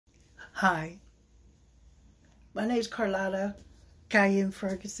Hi, my name is Carlotta, Cayenne,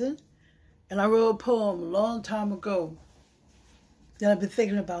 Ferguson, and I wrote a poem a long time ago that I've been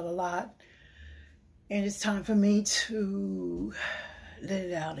thinking about a lot, and it's time for me to let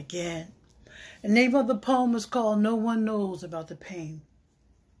it out again. The name of the poem is called No One Knows About the Pain.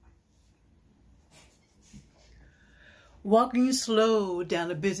 Walking slow down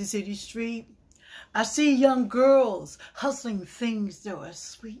a busy city street, I see young girls hustling things that are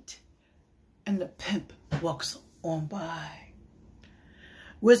sweet, and the pimp walks on by,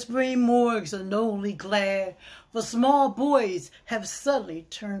 whispering morgues are only glad, for small boys have suddenly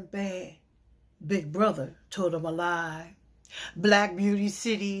turned bad. Big brother told them a lie. Black beauty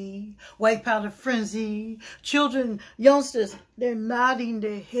city, white powder frenzy, children, youngsters, they're nodding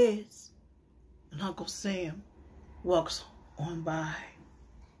their heads, and Uncle Sam walks on by.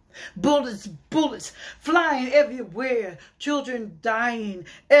 Bullets, bullets flying everywhere, children dying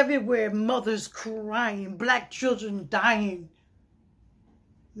everywhere, mothers crying, black children dying.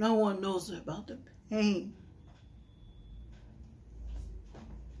 No one knows about the pain.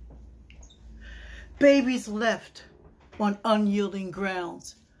 Babies left on unyielding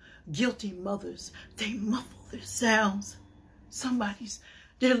grounds. Guilty mothers, they muffle their sounds.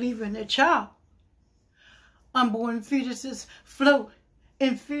 They're leaving their child. Unborn fetuses float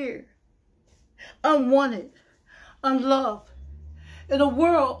in fear, unwanted, unloved, in a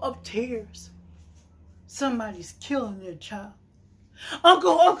world of tears. Somebody's killing their child.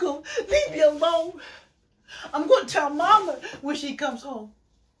 Uncle, leave me alone. I'm going to tell Mama when she comes home.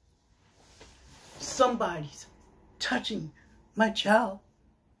 Somebody's touching my child.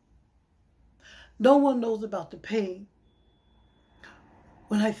 No one knows about the pain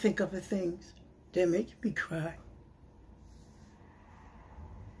when I think of the things that make me cry.